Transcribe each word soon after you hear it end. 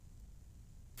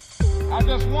I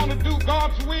just want to do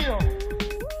God's will.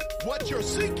 What you're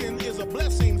seeking is a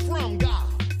blessing from God.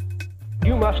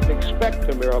 You must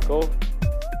expect a miracle.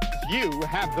 You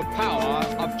have the power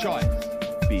of choice.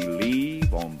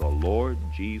 Believe on the Lord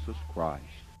Jesus Christ.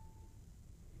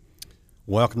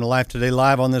 Welcome to Life Today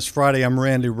Live on this Friday. I'm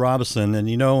Randy Robison, and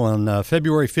you know, on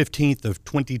February 15th of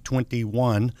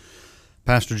 2021,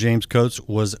 Pastor James Coates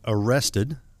was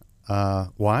arrested.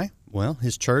 Why? Well,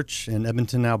 his church in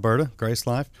Edmonton, Alberta, Grace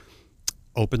Life,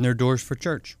 opened their doors for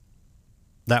church.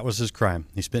 That was his crime.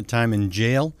 He spent time in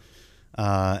jail,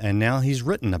 and now he's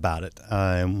written about it.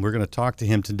 And we're going to talk to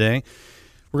him today.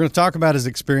 We're going to talk about his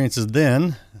experiences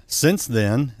then, since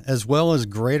then, as well as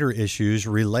greater issues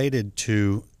related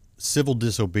to civil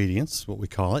disobedience, what we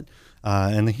call it.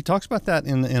 And he talks about that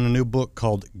in a new book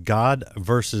called God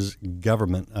versus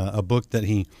Government, a book that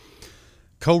he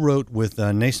co-wrote with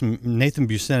Nathan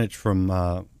Busenich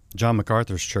from John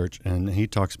MacArthur's church, and he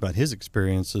talks about his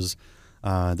experiences,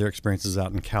 their experiences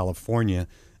out in California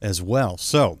as well.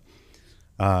 So,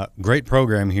 great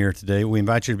program here today. We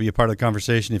invite you to be a part of the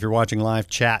conversation. If you're watching live,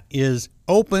 chat is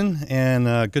open,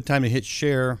 and good time to hit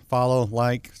share, follow,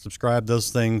 like, subscribe,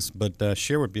 those things. But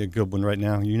share would be a good one right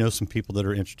now. You know some people that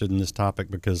are interested in this topic,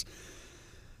 because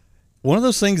one of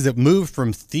those things that moved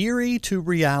from theory to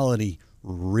reality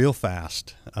real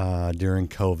fast during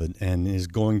COVID and is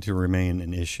going to remain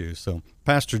an issue. So,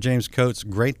 Pastor James Coates,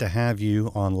 great to have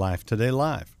you on Life Today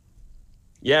Live.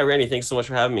 Yeah, Randy, thanks so much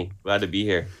for having me. Glad to be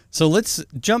here. So let's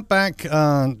jump back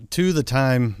to the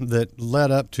time that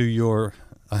led up to your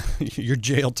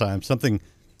jail time, something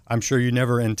I'm sure you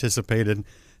never anticipated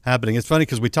happening. It's funny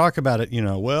because we talk about it,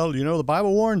 the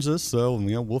Bible warns us, so,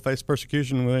 we'll face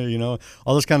persecution,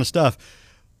 all this kind of stuff.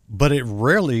 But it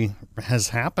rarely has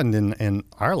happened in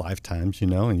our lifetimes, in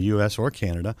the U.S. or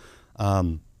Canada.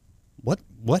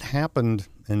 What happened,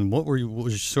 and what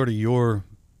was sort of your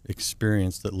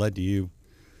experience that led to you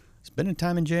spending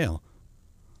time in jail?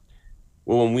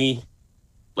 Well, when we,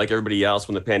 like everybody else,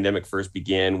 when the pandemic first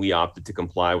began, we opted to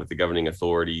comply with the governing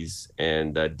authorities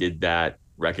and did that,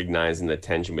 recognizing the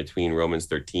tension between Romans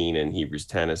 13 and Hebrews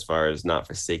 10 as far as not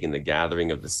forsaking the gathering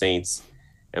of the saints.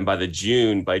 And by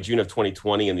June of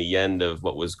 2020, and the end of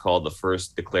what was called the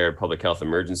first declared public health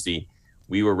emergency,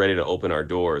 we were ready to open our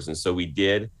doors. And so we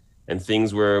did, and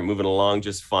things were moving along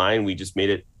just fine. We just made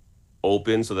it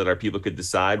open so that our people could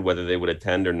decide whether they would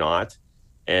attend or not.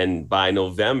 And by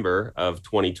November of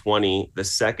 2020, the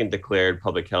second declared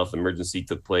public health emergency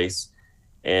took place.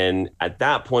 And at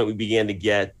that point, we began to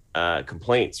get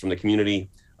complaints from the community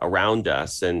around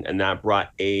us. And that brought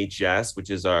AHS, which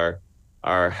is our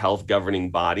health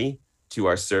governing body, to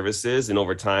our services. And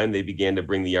over time, they began to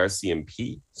bring the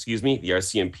RCMP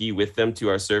with them to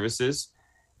our services.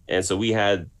 And so we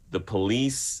had the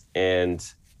police and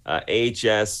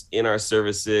AHS in our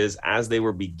services as they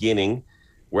were beginning,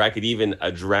 where I could even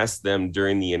address them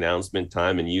during the announcement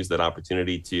time and use that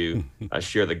opportunity to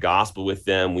share the gospel with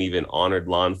them. We even honored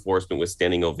law enforcement with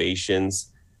standing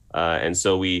ovations. And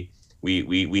so we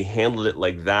handled it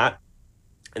like that.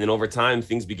 And then over time,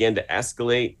 things began to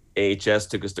escalate. AHS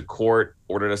took us to court,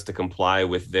 ordered us to comply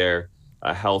with their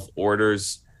health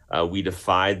orders. We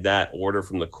defied that order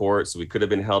from the court, so we could have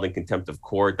been held in contempt of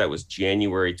court. That was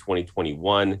January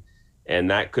 2021, and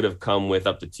that could have come with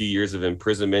up to 2 years of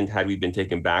imprisonment had we been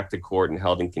taken back to court and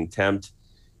held in contempt.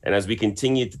 And as we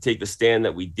continued to take the stand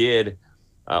that we did,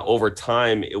 over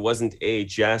time, it wasn't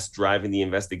AHS driving the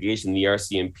investigation. The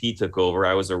RCMP took over.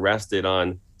 I was arrested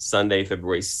on Sunday,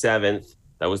 February 7th.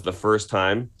 That was the first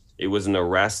time. It was an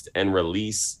arrest and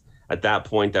release. At that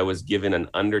point, I was given an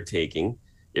undertaking.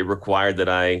 It required that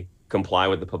I comply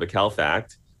with the Public Health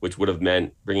Act, which would have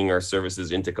meant bringing our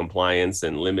services into compliance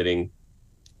and limiting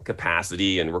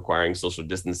capacity and requiring social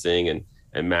distancing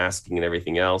and masking and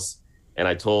everything else. And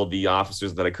I told the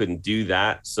officers that I couldn't do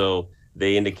that. So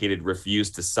they indicated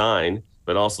refuse to sign,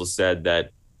 but also said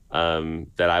that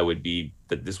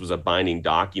that this was a binding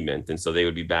document. And so they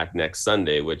would be back next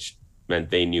Sunday, which meant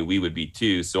they knew we would be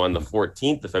too. So on the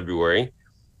 14th of February,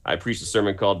 I preached a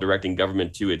sermon called Directing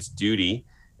Government to Its Duty.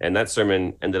 And that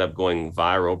sermon ended up going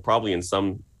viral, probably in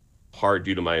some part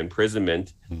due to my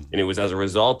imprisonment. And it was as a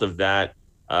result of that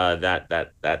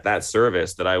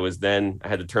service that I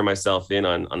had to turn myself in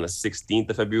on the 16th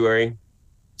of February.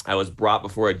 I was brought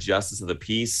before a justice of the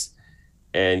peace,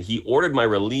 and he ordered my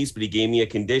release, but he gave me a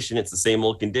condition. It's the same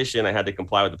old condition. I had to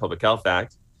comply with the Public Health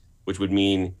Act, which would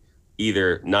mean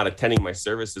either not attending my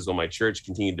services while my church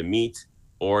continued to meet,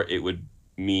 or it would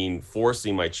mean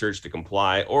forcing my church to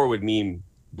comply, or it would mean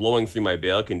blowing through my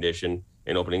bail condition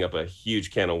and opening up a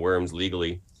huge can of worms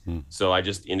legally. So I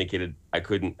just indicated I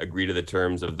couldn't agree to the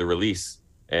terms of the release.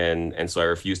 And so I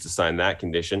refused to sign that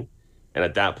condition. And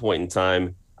at that point in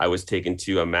time, I was taken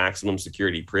to a maximum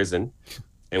security prison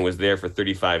and was there for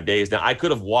 35 days. Now, I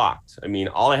could have walked. I mean,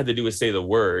 all I had to do was say the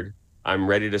word, I'm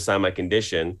ready to sign my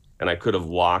condition, and I could have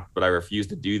walked, but I refused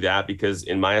to do that because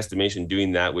in my estimation,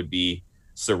 doing that would be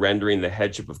surrendering the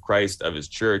headship of Christ, of his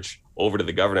church, over to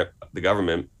the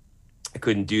government. I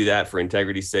couldn't do that for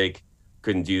integrity's sake,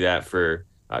 couldn't do that for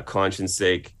conscience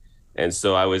sake. And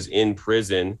so I was in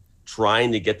prison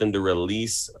trying to get them to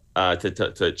release,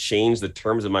 to change the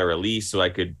terms of my release so I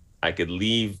could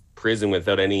leave prison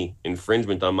without any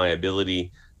infringement on my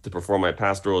ability to perform my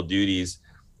pastoral duties.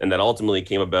 And that ultimately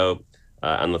came about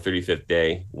on the 35th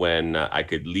day when I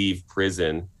could leave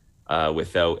prison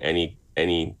without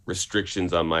any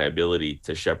restrictions on my ability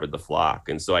to shepherd the flock.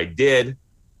 And so I did.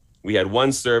 We had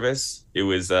one service. It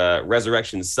was a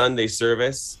Resurrection Sunday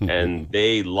service, and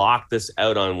they locked us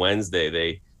out on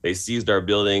Wednesday. They seized our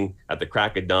building at the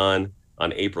crack of dawn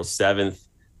on April 7th,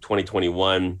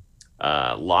 2021,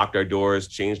 locked our doors,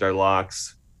 changed our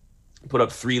locks, put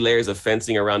up 3 layers of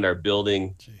fencing around our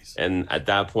building. Jeez. And at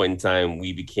that point in time,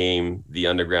 we became the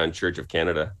Underground Church of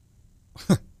Canada.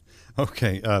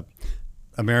 Okay.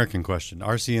 American question.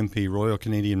 RCMP, Royal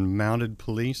Canadian Mounted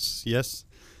Police. Yes?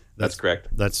 That's correct.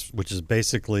 Which is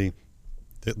basically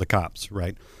the cops,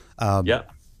 right? Yeah.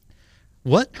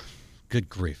 What? Good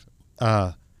grief.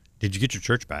 Did you get your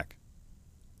church back?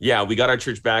 Yeah, we got our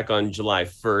church back on July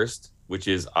 1st, which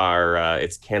is our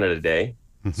it's Canada Day.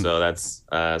 So that's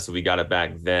so we got it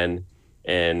back then,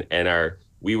 and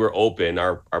we were open.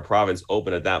 Our province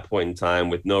open at that point in time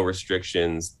with no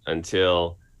restrictions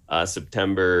until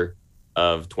September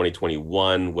of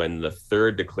 2021, when the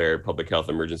 3rd declared public health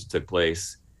emergency took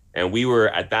place. And we were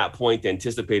at that point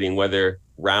anticipating whether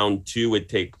round 2 would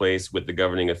take place with the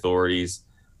governing authorities,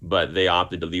 but they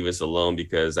opted to leave us alone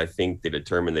because I think they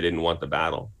determined they didn't want the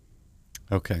battle.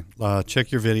 Okay.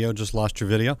 Check your video. Just lost your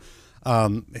video.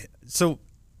 So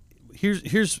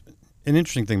here's an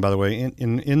interesting thing, by the way.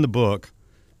 In the book,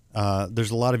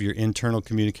 there's a lot of your internal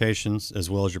communications as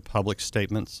well as your public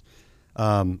statements.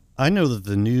 I know that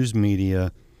the news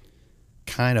media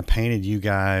kind of painted you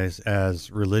guys as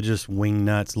religious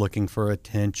wingnuts looking for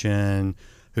attention,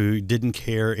 who didn't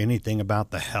care anything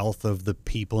about the health of the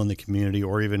people in the community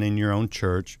or even in your own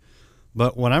church.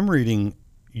 But when I'm reading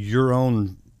your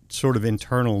own sort of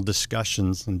internal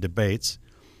discussions and debates,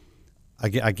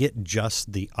 I get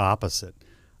just the opposite.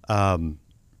 One,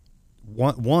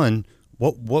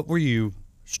 what were you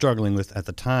struggling with at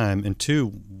the time? And 2,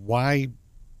 why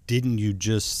didn't you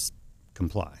just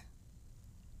comply?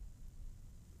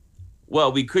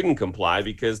 Well, we couldn't comply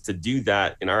because to do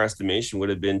that, in our estimation, would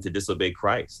have been to disobey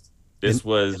Christ. This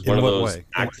was one of those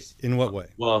acts. In what way?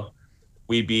 Well,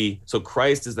 so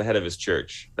Christ is the head of his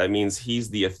church. That means he's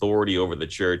the authority over the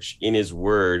church. In his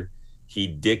word, he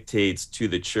dictates to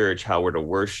the church how we're to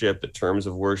worship, the terms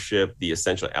of worship, the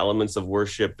essential elements of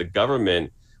worship. The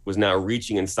government was now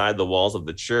reaching inside the walls of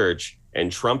the church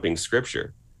and trumping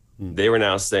scripture. They were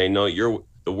now saying, no,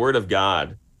 the word of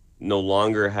God no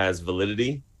longer has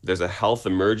validity. There's a health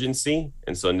emergency.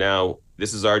 And so now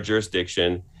this is our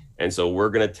jurisdiction. And so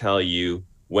we're going to tell you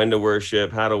when to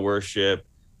worship, how to worship,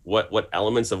 what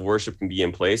elements of worship can be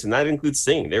in place. And that includes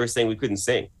singing. They were saying we couldn't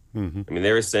sing. I mean,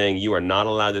 they were saying you are not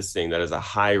allowed to sing. That is a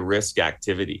high risk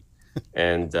activity.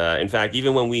 And in fact,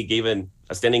 even when we gave a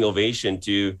standing ovation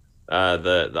to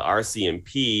the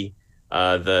RCMP,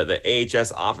 the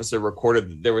AHS officer recorded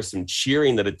that there was some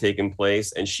cheering that had taken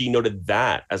place, and she noted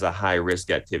that as a high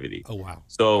risk activity. Oh, wow.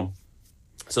 So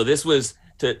this was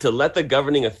to let the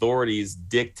governing authorities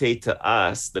dictate to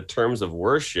us the terms of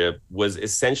worship was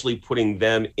essentially putting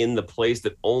them in the place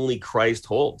that only Christ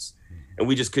holds. And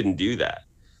we just couldn't do that.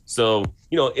 So,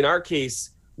 in our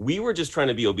case, we were just trying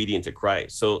to be obedient to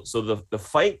Christ. So the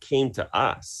fight came to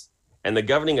us, and the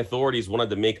governing authorities wanted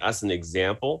to make us an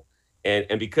example.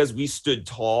 And because we stood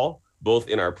tall, both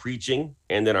in our preaching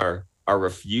and in our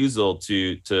refusal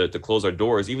to close our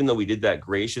doors, even though we did that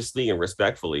graciously and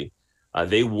respectfully,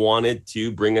 they wanted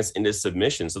to bring us into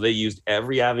submission. So they used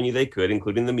every avenue they could,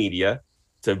 including the media,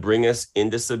 to bring us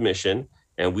into submission.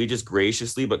 And we just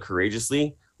graciously but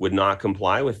courageously would not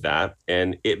comply with that.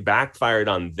 And it backfired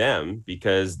on them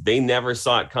because they never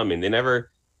saw it coming. They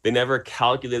never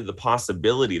calculated the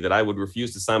possibility that I would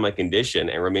refuse to sign my condition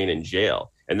and remain in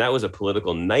jail. And that was a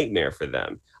political nightmare for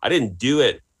them. I didn't do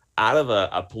it out of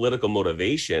a political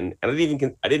motivation. And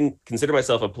I didn't consider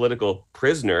myself a political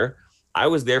prisoner. I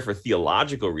was there for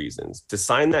theological reasons. To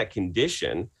sign that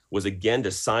condition was, again,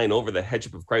 to sign over the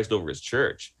headship of Christ over his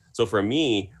church. So for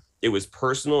me, it was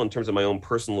personal in terms of my own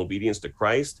personal obedience to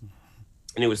Christ.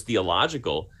 And it was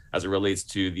theological as it relates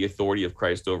to the authority of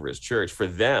Christ over his church. For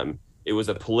them, it was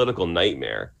a political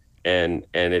nightmare. And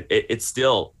it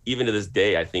still, even to this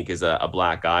day, I think is a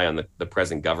black eye on the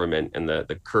present government and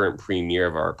the current premier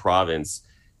of our province.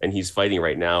 And he's fighting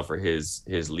right now for his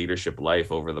leadership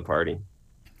life over the party.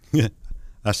 Yeah,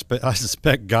 I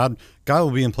suspect God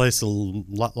will be in place a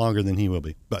lot longer than he will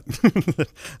be. But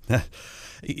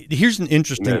here's an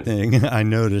interesting thing I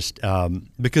noticed,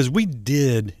 because we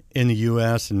did in the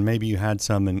U.S., and maybe you had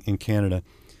some in Canada,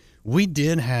 we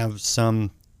did have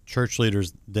some church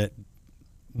leaders that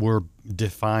were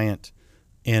defiant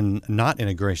and not in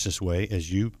a gracious way,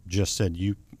 as you just said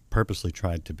you purposely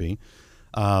tried to be.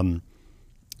 And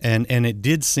it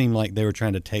did seem like they were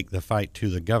trying to take the fight to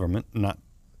the government, not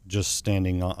just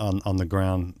standing on the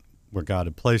ground where God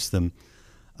had placed them.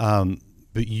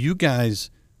 But you guys,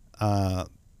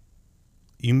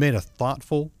 you made a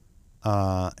thoughtful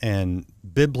and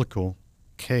biblical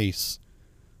case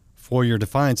for your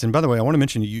defiance. And by the way, I want to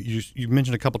mention, you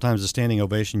mentioned a couple times the standing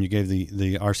ovation you gave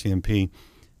the RCMP.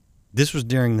 This was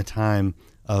during the time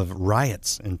of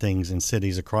riots and things in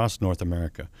cities across North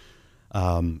America.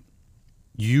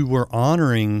 You were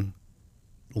honoring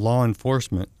law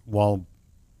enforcement while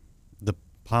the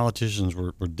politicians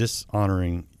were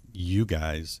dishonoring you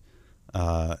guys.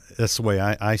 That's the way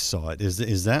I saw it.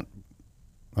 Is that,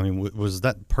 I mean, was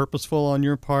that purposeful on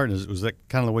your part? Was that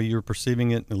kind of the way you were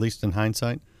perceiving it, at least in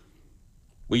hindsight?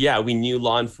 Well, yeah, we knew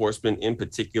law enforcement in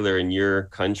particular in your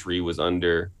country was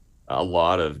under a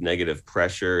lot of negative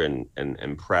pressure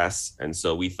and press. And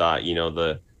so we thought,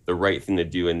 the right thing to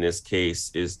do in this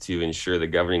case is to ensure the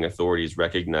governing authorities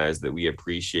recognize that we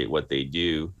appreciate what they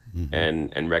do, mm-hmm.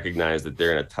 and recognize that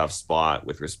they're in a tough spot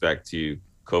with respect to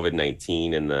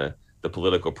COVID-19 and the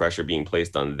political pressure being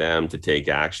placed on them to take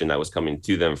action that was coming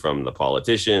to them from the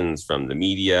politicians, from the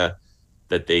media,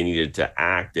 that they needed to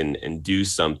act and do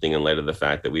something in light of the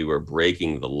fact that we were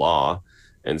breaking the law.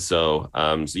 And so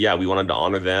yeah, we wanted to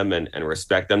honor them and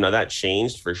respect them. Now that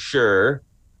changed for sure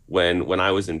when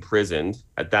I was imprisoned.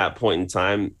 At that point in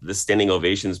time, the standing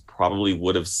ovations probably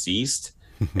would have ceased,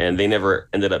 and they never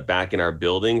ended up back in our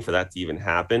building for that to even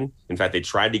happen. In fact, they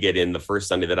tried to get in the first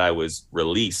Sunday that I was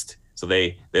released. So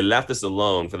they left us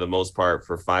alone for the most part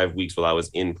for 5 weeks while I was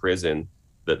in prison.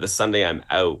 The Sunday I'm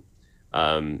out,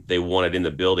 they wanted in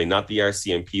the building, not the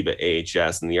RCMP, but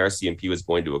AHS, and the RCMP was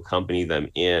going to accompany them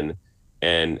in.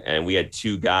 And we had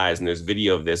two guys, and there's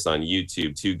video of this on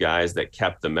YouTube, two guys that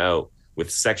kept them out with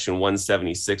Section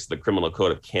 176 of the Criminal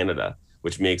Code of Canada,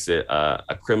 which makes it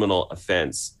a criminal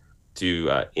offense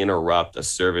to interrupt a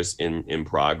service in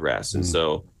progress. And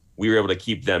so we were able to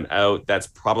keep them out. That's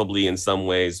probably in some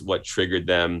ways what triggered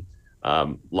them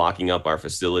locking up our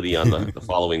facility on the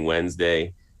following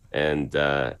Wednesday. And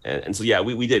so, yeah,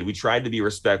 we did. We tried to be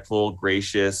respectful,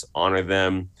 gracious, honor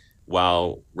them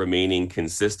while remaining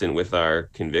consistent with our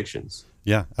convictions.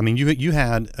 Yeah. I mean, you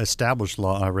had established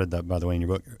law. I read that, by the way, in your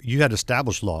book. You had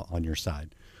established law on your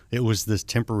side. It was this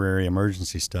temporary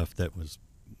emergency stuff that was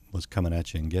coming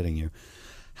at you and getting you.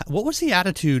 What was the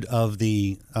attitude of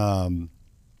the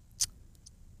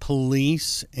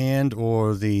police and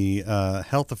or the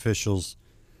health officials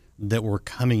that were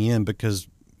coming in? Because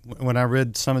when I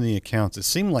read some of the accounts, it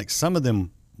seemed like some of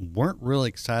them weren't really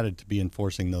excited to be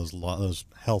enforcing those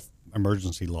health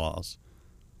emergency laws.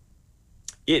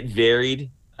 It varied.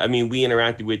 I mean, we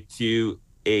interacted with two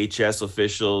AHS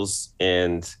officials,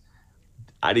 and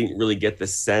I didn't really get the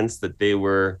sense that they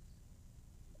were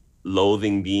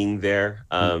loathing being there.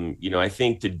 I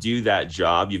think to do that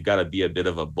job, you've got to be a bit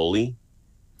of a bully.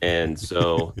 And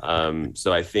so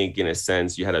so I think in a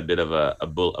sense you had a bit of a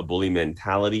bully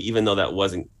mentality, even though that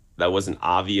wasn't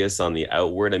obvious on the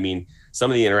outward. I mean,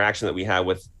 some of the interaction that we had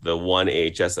with the one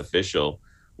AHS official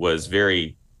was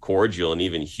very cordial and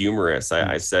even humorous.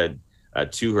 I said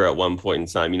to her at one point in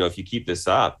time, if you keep this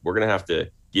up, we're going to have to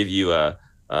give you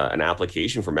an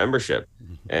application for membership.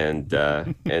 And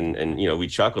we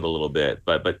chuckled a little bit.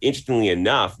 But interestingly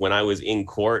enough, when I was in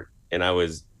court and I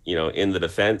was, in the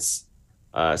defense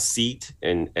seat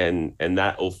and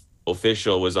that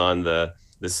official was on the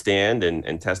stand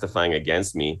and testifying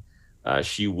against me,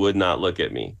 she would not look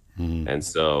at me. And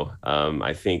so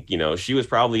I think, she was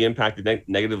probably impacted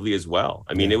negatively as well.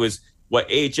 I mean, It was what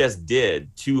AHS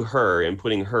did to her and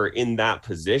putting her in that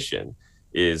position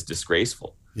is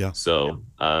disgraceful. Yeah. So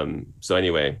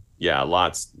anyway, yeah,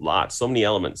 lots, so many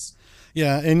elements.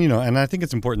 Yeah. And I think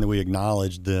it's important that we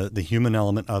acknowledge the human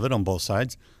element of it on both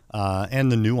sides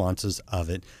and the nuances of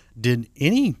it.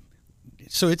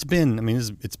 So it's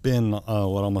been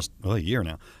almost a year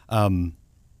now.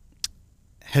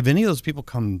 Have any of those people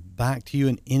come back to you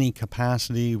in any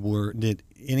capacity?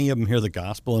 any of them hear the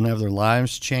gospel and have their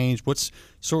lives changed?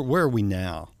 Where are we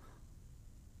now?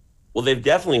 Well, they've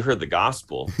definitely heard the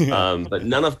gospel, but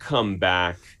none have come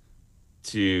back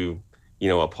to,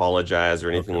 apologize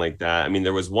or anything like that. I mean,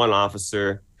 there was one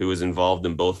officer who was involved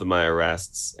in both of my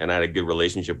arrests, and I had a good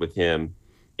relationship with him.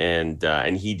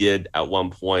 And he did at one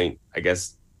point, I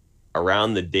guess,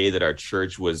 around the day that our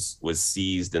church was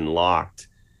seized and locked,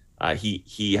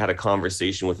 he had a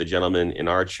conversation with a gentleman in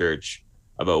our church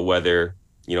about whether,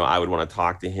 I would want to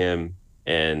talk to him,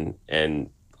 and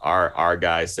our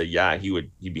guy said, yeah,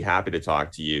 he'd be happy to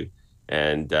talk to you.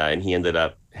 And he ended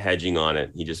up hedging on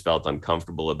it. He just felt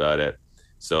uncomfortable about it.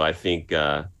 So I think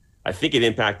it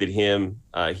impacted him.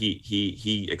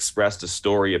 He expressed a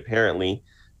story apparently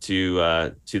to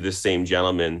the same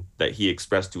gentleman that he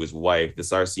expressed to his wife,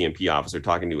 this RCMP officer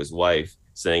talking to his wife,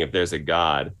 saying, if there's a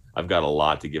God, I've got a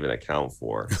lot to give an account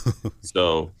for.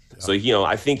 So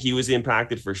I think he was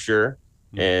impacted for sure.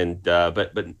 And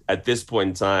but at this point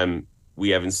in time, we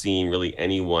haven't seen really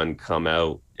anyone come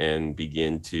out and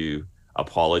begin to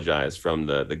apologize from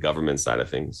the government side of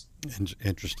things.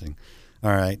 Interesting.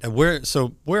 All right. Where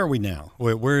are we now?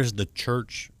 Where is the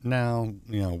church now?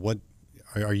 What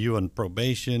are you on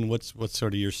probation? What's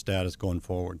sort of your status going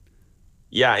forward?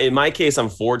 Yeah, in my case, I'm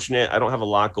fortunate. I don't have a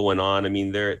lot going on. I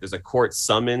mean, there's a court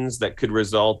summons that could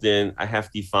result in a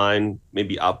hefty fine,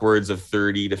 maybe upwards of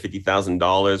 $30,000 to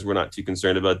 $50,000. We're not too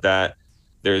concerned about that.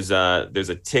 There's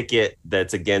a ticket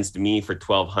that's against me for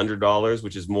 $1,200,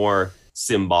 which is more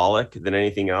symbolic than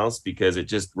anything else, because it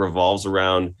just revolves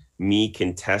around me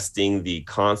contesting the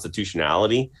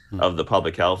constitutionality of the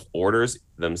public health orders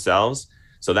themselves.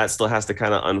 So that still has to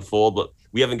kind of unfold, but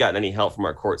we haven't gotten any help from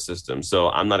our court system.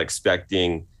 So I'm not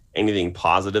expecting anything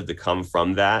positive to come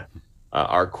from that.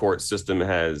 Our court system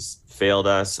has failed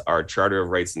us. Our Charter of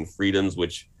Rights and Freedoms,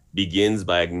 which begins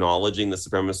by acknowledging the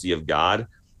supremacy of God,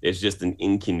 is just an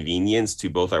inconvenience to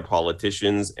both our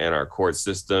politicians and our court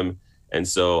system. And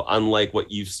so unlike what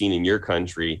you've seen in your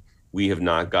country, we have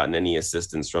not gotten any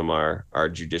assistance from our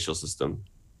judicial system.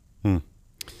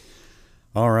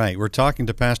 All right. We're talking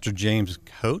to Pastor James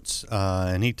Coates,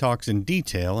 and he talks in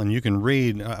detail, and you can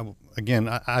read, again,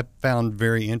 I found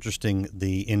very interesting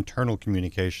the internal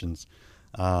communications,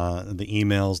 the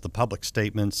emails, the public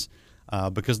statements,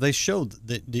 because they showed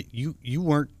that you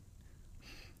weren't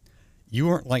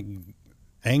like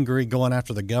angry going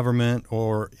after the government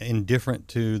or indifferent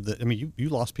to you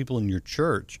lost people in your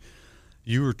church.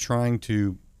 You were trying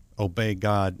to obey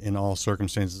God in all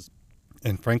circumstances,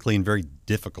 and frankly, in very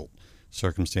difficult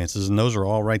circumstances. And those are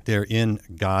all right there in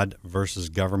God versus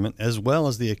Government, as well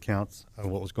as the accounts of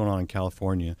what was going on in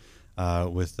California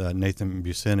with Nathan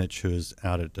Bucinich, who is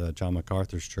out at John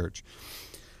MacArthur's church.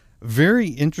 Very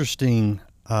interesting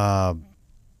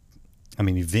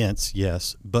events,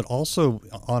 yes, but also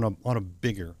on a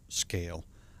bigger scale.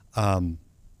 When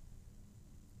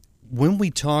we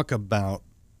talk about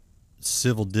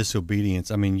civil disobedience,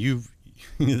 this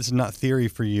is not theory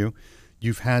for you.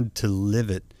 You've had to live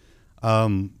it.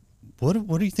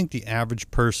 What do you think the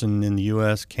average person in the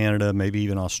U.S., Canada, maybe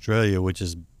even Australia, which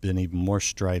has been even more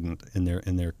strident in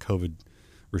their COVID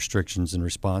restrictions and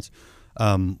response,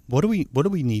 what do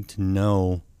we need to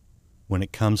know when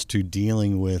it comes to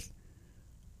dealing with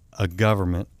a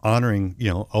government, honoring,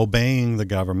 obeying the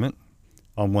government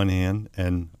on one hand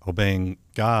and obeying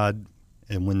God,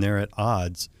 and when they're at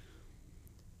odds?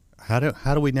 How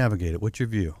do we navigate it? What's your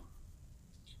view?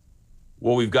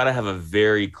 Well, we've got to have a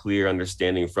very clear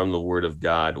understanding from the Word of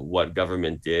God what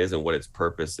government is and what its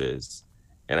purpose is.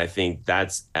 And I think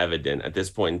that's evident. At this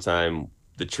point in time,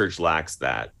 the church lacks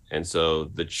that. And so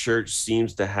the church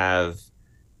seems to have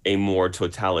a more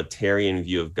totalitarian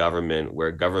view of government,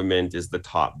 where government is the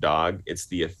top dog. It's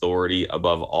the authority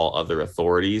above all other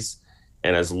authorities.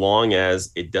 And as long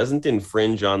as it doesn't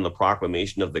infringe on the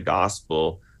proclamation of the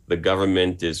gospel, the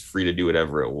government is free to do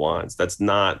whatever it wants. That's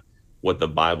not what the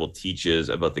Bible teaches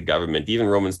about the government. Even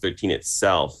Romans 13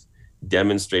 itself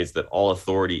demonstrates that all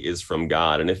authority is from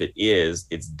God. And if it is,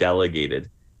 it's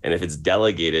delegated. And if it's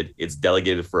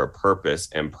delegated for a purpose,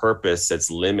 and purpose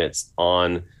sets limits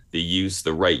on the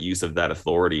right use of that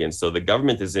authority. And so the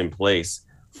government is in place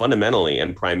fundamentally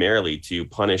and primarily to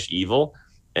punish evil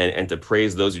and to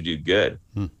praise those who do good.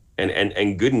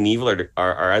 And good and evil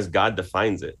are as God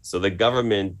defines it. So the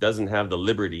government doesn't have the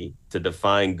liberty to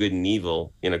define good and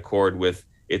evil in accord with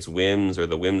its whims or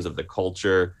the whims of the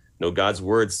culture. No, God's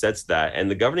word sets that.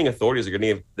 And the governing authorities they're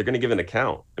going to give an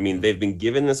account. I mean, they've been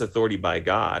given this authority by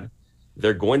God.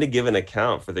 They're going to give an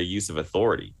account for their use of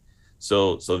authority.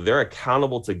 So they're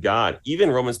accountable to God.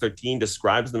 Even Romans 13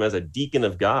 describes them as a deacon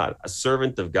of God, a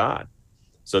servant of God.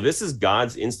 So this is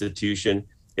God's institution.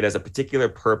 It has a particular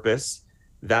purpose.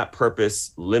 That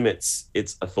purpose limits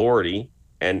its authority.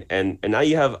 And now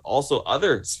you have also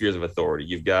other spheres of authority.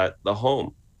 You've got the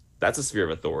home. That's a sphere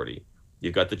of authority.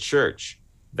 You've got the church.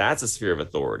 That's a sphere of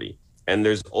authority. And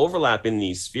there's overlap in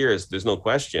these spheres. There's no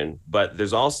question. But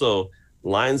there's also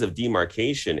lines of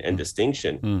demarcation and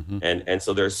distinction. Mm-hmm. And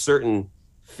so there's certain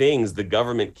things the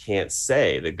government can't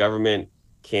say. The government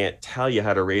can't tell you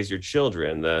how to raise your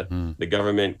children. The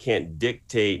government can't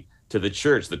dictate to the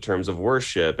church the terms of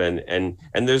worship. And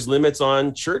there's limits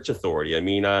on church authority. I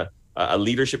mean, a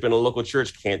leadership in a local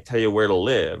church can't tell you where to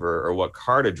live or what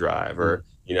car to drive, or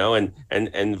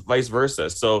and vice versa.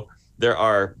 So there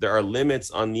are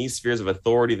limits on these spheres of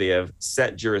authority. They have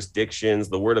set jurisdictions.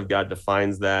 The Word of God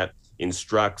defines that,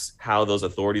 instructs how those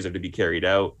authorities are to be carried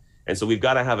out. And so we've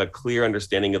got to have a clear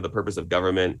understanding of the purpose of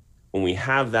government. When we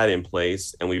have that in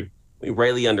place and we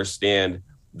rightly understand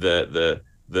the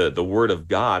Word of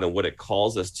God and what it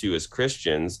calls us to as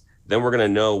Christians, then we're going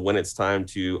to know when it's time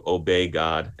to obey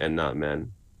God and not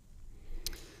men.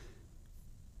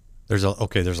 There's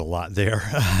a lot there,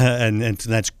 and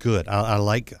that's good. I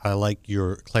like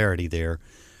your clarity there.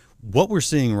 What we're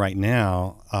seeing right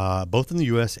now, both in the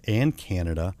U.S. and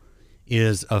Canada,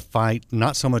 is a fight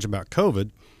not so much about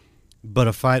COVID, but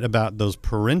a fight about those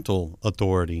parental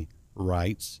authority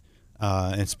rights,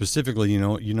 and specifically,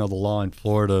 the law in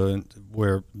Florida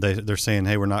where they're saying,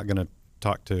 hey, we're not going to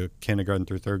talk to kindergarten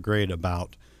through third grade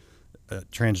about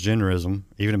transgenderism,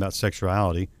 even about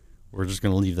sexuality. We're just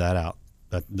going to leave that out.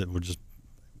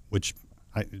 Which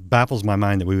baffles my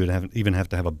mind that we would even have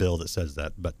to have a bill that says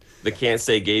that. But the can't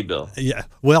say gay bill. Yeah.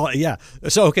 Well, yeah.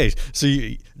 So okay. So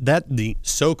the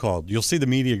so-called, you'll see the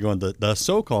media going, the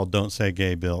so-called don't say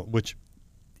gay bill, which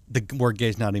the word gay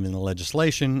is not even in the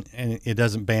legislation, and it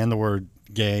doesn't ban the word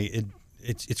gay.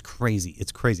 It's crazy.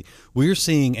 It's crazy. We're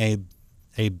seeing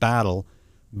a battle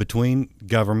between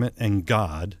government and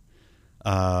God.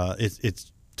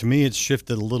 It's to me, it's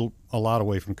shifted a lot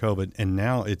away from COVID, and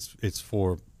now it's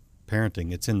for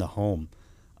parenting. It's in the home,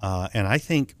 and I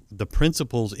think the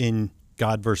principles in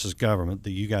God versus government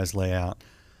that you guys lay out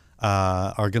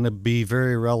are going to be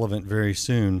very relevant very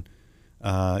soon,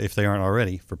 if they aren't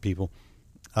already, for people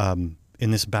in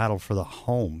this battle for the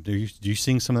home. Do you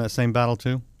see some of that same battle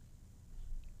too?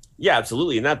 Yeah,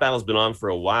 absolutely. And that battle's been on for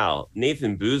a while.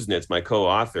 Nathan Busenitz, my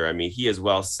co-author, I mean, he as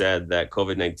well said that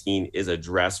COVID-19 is a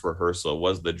dress rehearsal,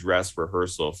 was the dress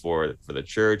rehearsal for the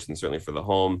church and certainly for the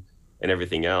home and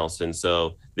everything else. And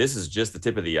so this is just the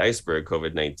tip of the iceberg,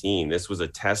 COVID-19. This was a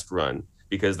test run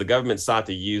because the government sought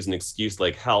to use an excuse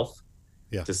like health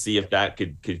to see if that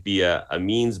could be a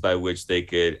means by which they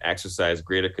could exercise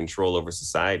greater control over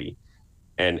society.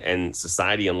 And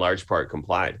society in large part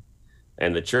complied.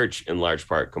 And the church in large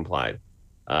part complied.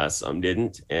 Some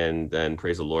didn't, and then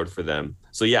praise the Lord for them.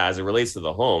 So yeah, as it relates to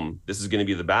the home, this is going to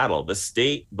be the battle. The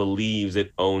state believes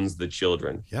it owns the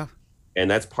children. Yeah.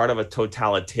 And that's part of a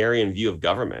totalitarian view of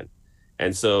government.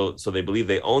 And so they believe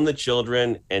they own the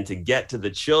children, and to get to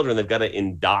the children, they've got to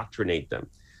indoctrinate them.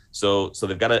 So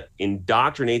they've got to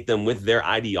indoctrinate them with their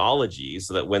ideology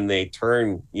so that when they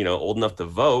turn, old enough to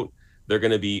vote, they're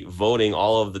going to be voting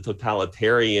all of the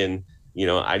totalitarian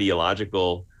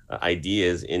ideological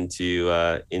ideas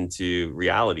into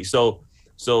reality. So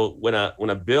when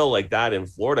a bill like that in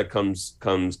Florida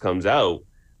comes out,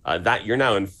 that you're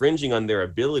now infringing on their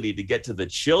ability to get to the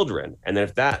children. And then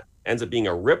if that ends up being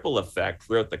a ripple effect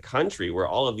throughout the country, where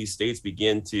all of these states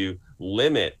begin to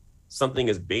limit something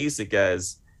as basic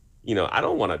as, I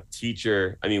don't want a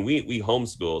teacher. I mean, we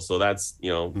homeschool, so that's,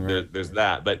 there's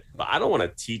that. But I don't want a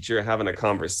teacher having a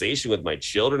conversation with my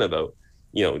children about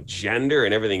gender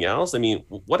and everything else. I mean,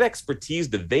 what expertise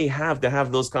do they have to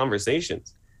have those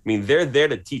conversations? I mean, they're there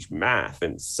to teach math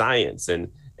and science and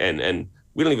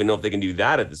we don't even know if they can do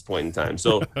that at this point in time.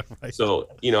 So, right. So,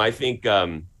 I think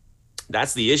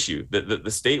that's the issue.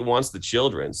 The state wants the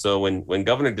children. So when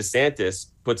Governor DeSantis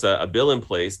puts a bill in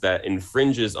place that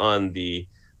infringes on the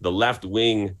left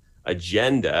wing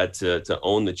agenda to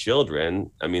own the children,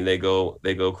 I mean, they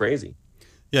go crazy.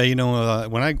 Yeah,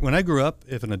 when I grew up,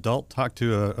 if an adult talked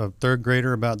to a third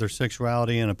grader about their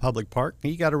sexuality in a public park,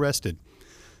 he got arrested.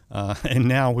 And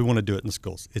now we want to do it in the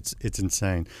schools. It's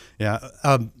insane. Yeah.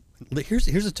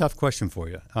 Here's a tough question for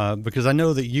you, because I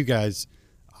know that you guys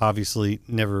obviously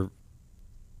never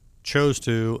chose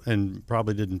to, and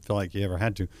probably didn't feel like you ever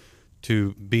had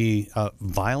to be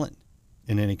violent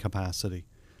in any capacity.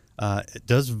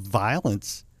 Is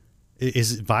violence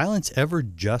ever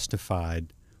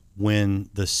justified when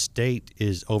the state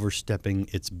is overstepping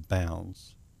its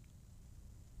bounds?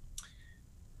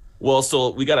 Well, so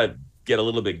we got to get a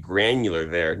little bit granular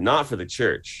there, not for the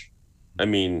church. I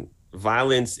mean,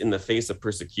 violence in the face of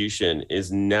persecution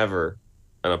is never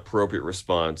an appropriate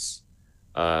response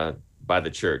by the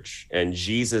church. And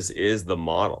Jesus is the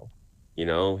model. You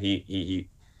know, he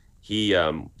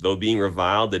though being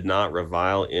reviled, did not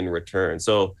revile in return.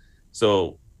 So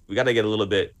we got to get a little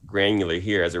bit granular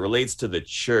here. As it relates to the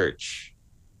church,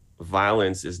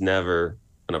 violence is never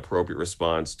an appropriate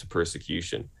response to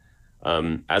persecution.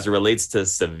 As it relates to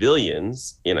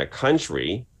civilians in a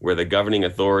country where the governing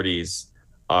authorities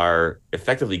are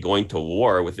effectively going to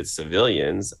war with its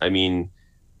civilians, I mean,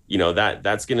 you know,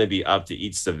 that's going to be up to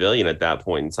each civilian at that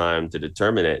point in time to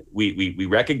determine it. We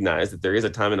recognize that there is a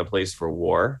time and a place for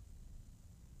war.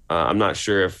 I'm not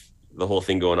sure if the whole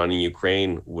thing going on in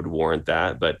Ukraine would warrant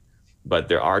that, but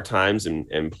there are times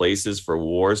and places for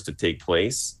wars to take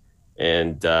place,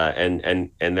 and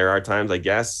there are times, I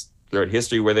guess, throughout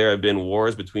history where there have been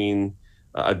wars between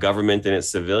a government and its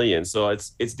civilians. So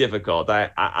it's difficult.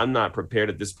 I'm not prepared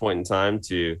at this point in time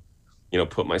to, you know,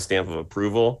 put my stamp of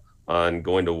approval on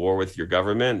going to war with your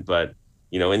government. But,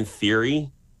 you know, in theory,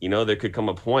 you know, there could come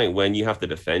a point when you have to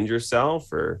defend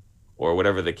yourself or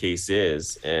whatever the case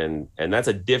is. And that's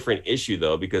a different issue,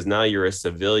 though, because now you're a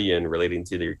civilian relating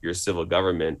to your civil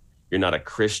government. You're not a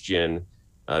Christian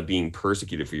being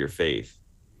persecuted for your faith.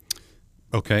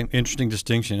 Okay, interesting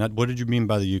distinction. What did you mean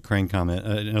by the Ukraine comment?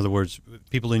 In other words,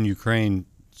 people in Ukraine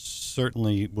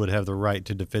certainly would have the right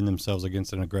to defend themselves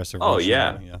against an aggressive Russian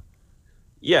army.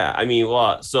 Yeah. I mean,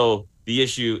 well, so the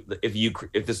issue,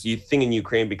 if this thing in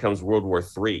Ukraine becomes World War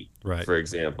III, right, for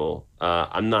example,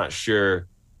 I'm not sure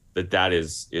that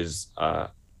is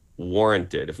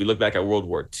warranted. If we look back at World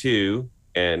War II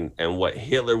and what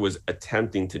Hitler was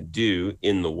attempting to do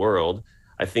in the world,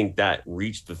 I think that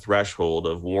reached the threshold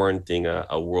of warranting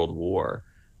a world war.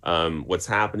 What's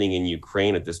happening in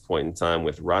Ukraine at this point in time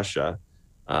with Russia,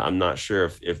 I'm not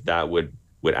sure if that would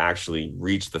actually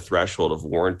reach the threshold of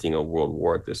warranting a world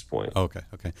war at this point. Okay.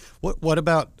 What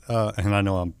about? And I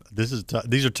know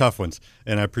these are tough ones,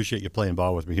 and I appreciate you playing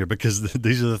ball with me here because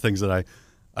these are the things that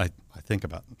I think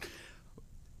about.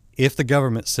 If the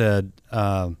government said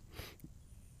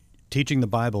teaching the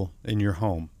Bible in your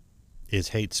home is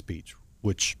hate speech,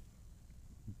 which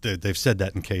they've said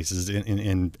that in cases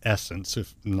in essence,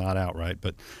 if not outright,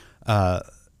 but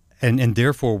and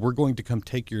therefore we're going to come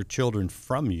take your children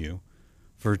from you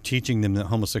for teaching them that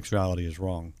homosexuality is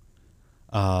wrong.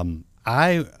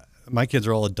 My kids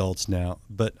are all adults now,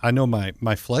 but I know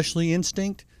my fleshly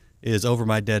instinct is over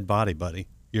my dead body, buddy.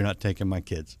 You're not taking my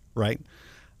kids, right?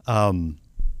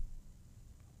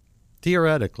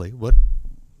 Theoretically, what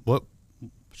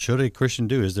should a Christian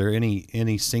do? Is there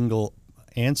any single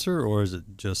answer, or is it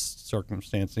just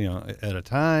circumstance, at a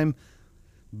time?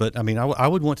 But I mean, I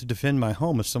would want to defend my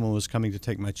home if someone was coming to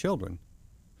take my children.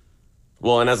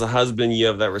 Well, and as a husband, you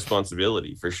have that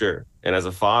responsibility for sure. And as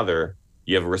a father,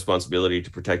 you have a responsibility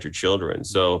to protect your children.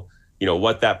 So,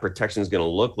 what that protection is going to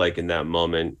look like in that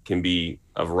moment can be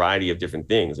a variety of different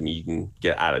things. I mean, you can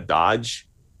get out of Dodge.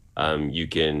 You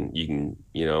can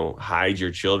hide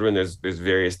your children. There's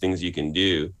various things you can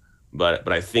do.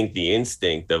 But I think the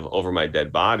instinct of over my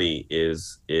dead body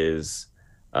is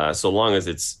so long as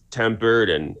it's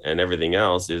tempered and everything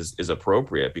else is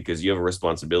appropriate, because you have a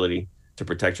responsibility to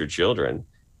protect your children.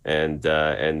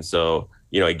 And so,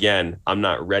 again, I'm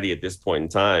not ready at this point in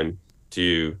time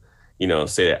to,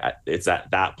 say that it's at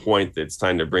that point that it's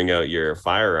time to bring out your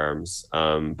firearms.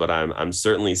 But I'm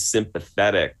certainly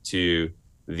sympathetic to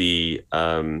the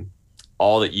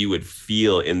all that you would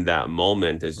feel in that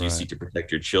moment as you seek to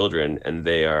protect your children, and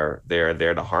they are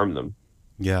there to harm them.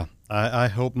 Yeah, I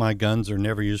hope my guns are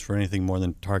never used for anything more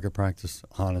than target practice,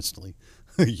 honestly,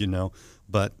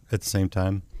 but at the same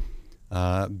time,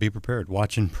 be prepared,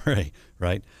 watch and pray,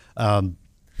 right?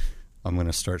 I'm going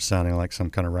to start sounding like some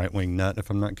kind of right-wing nut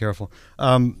if I'm not careful.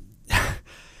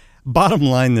 Bottom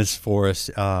line this for us,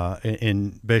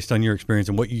 in based on your experience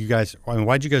and what you guys,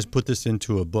 why'd you guys put this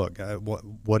into a book?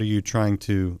 What are you trying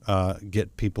to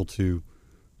get people to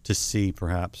see,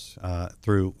 perhaps,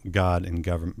 through God and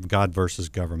government, God versus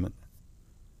government?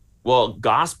 Well,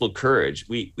 gospel courage.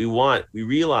 We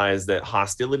realize that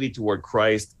hostility toward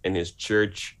Christ and his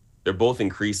church, they're both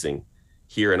increasing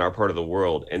here in our part of the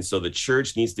world. And so the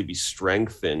church needs to be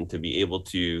strengthened to be able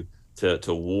to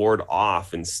ward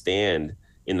off and stand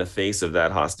in the face of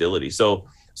that hostility. So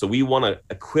we want to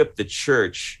equip the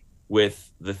church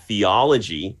with the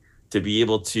theology to be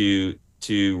able to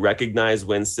recognize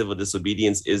when civil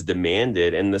disobedience is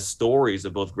demanded, and the stories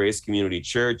of both Grace Community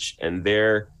Church and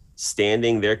their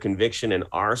standing, their conviction, and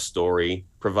our story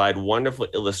provide wonderful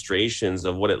illustrations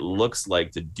of what it looks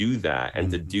like to do that, and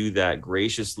to do that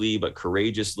graciously but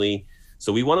courageously.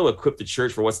 So we want to equip the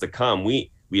church for what's to come.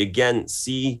 We again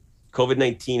see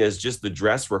COVID-19 as just the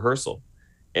dress rehearsal.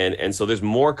 And so there's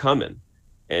more coming.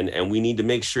 And we need to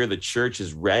make sure the church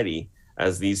is ready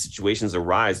as these situations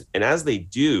arise. And as they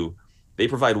do, they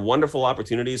provide wonderful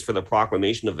opportunities for the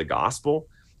proclamation of the gospel.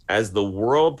 As the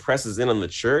world presses in on the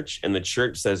church and the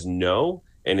church says no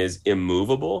and is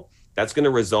immovable, that's going to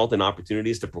result in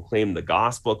opportunities to proclaim the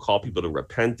gospel, call people to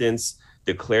repentance,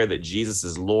 declare that Jesus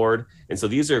is Lord. And so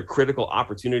these are critical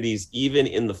opportunities, even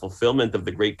in the fulfillment of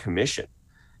the Great Commission.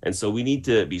 And so we need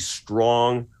to be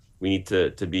strong. We need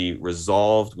to be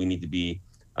resolved. We need to be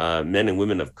men and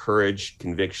women of courage,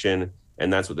 conviction.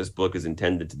 And that's what this book is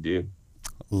intended to do.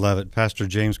 Love it. Pastor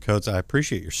James Coates, I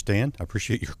appreciate your stand. I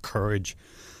appreciate your courage.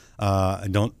 I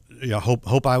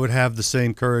hope I would have the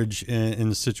same courage in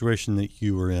the situation that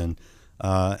you were in,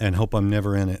 and hope I'm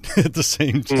never in it at the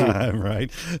same time,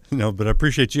 right? No, but I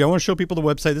appreciate you. I want to show people the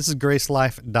website. This is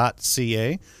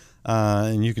gracelife.ca,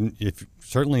 and you can, if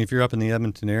you're up in the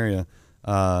Edmonton area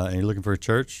and you're looking for a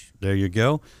church, there you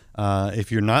go.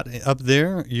 If you're not up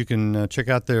there, you can check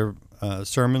out their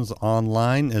sermons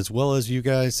online, as well as you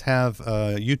guys have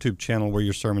a YouTube channel where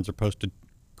your sermons are posted,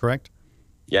 correct?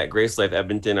 Yeah, Grace Life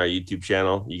Edmonton, our YouTube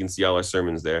channel. You can see all our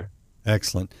sermons there.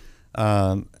 Excellent.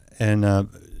 And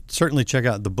certainly check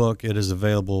out the book. It is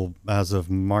available as of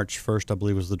March 1st, I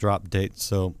believe was the drop date.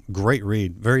 So great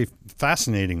read, very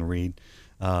fascinating read,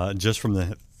 just from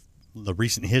the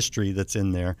recent history that's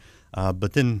in there.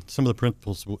 But then some of the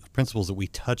principles that we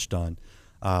touched on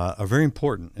are very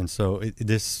important. And so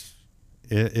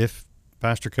if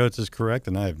Pastor Coates is correct,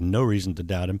 and I have no reason to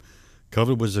doubt him,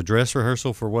 COVID was a dress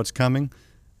rehearsal for what's coming,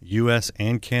 U.S.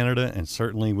 and Canada, and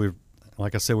certainly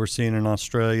like I said, we're seeing in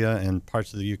Australia and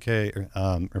parts of the UK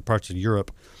or parts of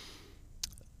Europe.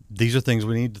 These are things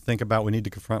we need to think about. We need to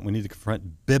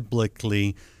confront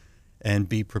biblically and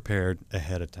be prepared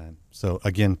ahead of time. So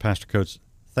again, Pastor Coates,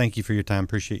 thank you for your time.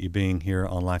 Appreciate you being here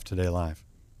on Life Today Live.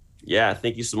 Yeah,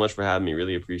 thank you so much for having me.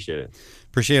 Really appreciate it.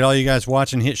 Appreciate all you guys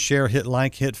watching. Hit share, hit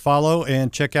like, hit follow,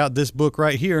 and check out this book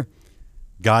right here,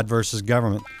 God versus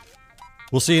Government.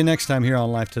 We'll see you next time here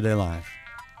on Life Today Live.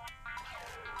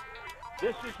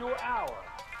 This is your hour,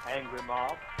 angry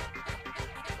mob,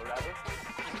 forever,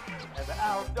 and the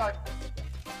hour of darkness.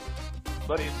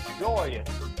 But enjoy it.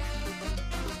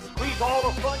 Squeeze all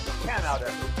the fun you can out of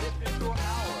it. This is your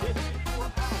hour. This is your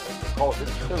hour. Because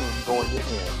it's soon going to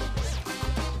end.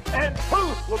 And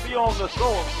truth will be on the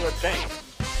throne for a day.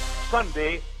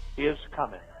 Sunday is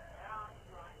coming.